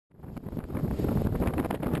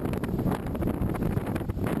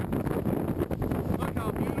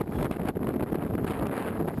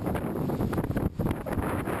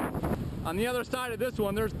On the other side of this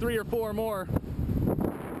one, there's 3 or 4 more. I'm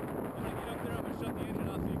gonna get up there, I'm gonna shut the engine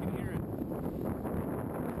off so you can hear it.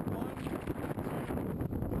 1, 2,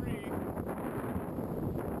 3.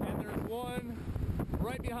 And there's one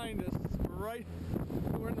right behind us.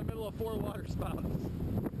 We're in the middle of 4 waterspouts. Getting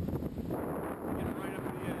right up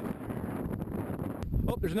to the edge.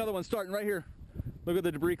 Oh, there's another one starting right here. Look at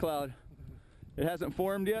the debris cloud. It hasn't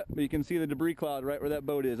formed yet, but you can see the debris cloud right where that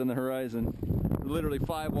boat is on the horizon. Literally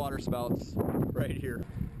 5 waterspouts right here.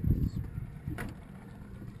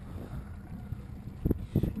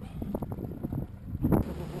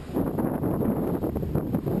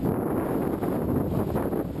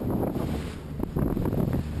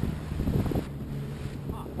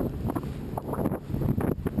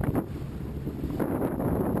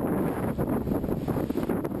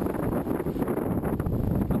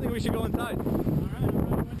 I think we should go inside. All right.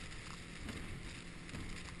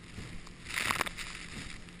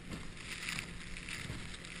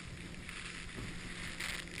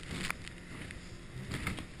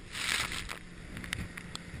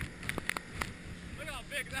 Look how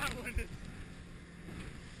big that one is.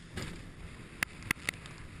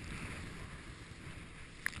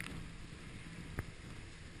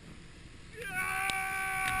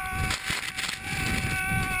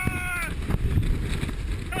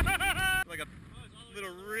 Like a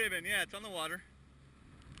little ribbon. Yeah, it's on the water.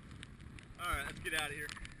 All right, let's get out of here.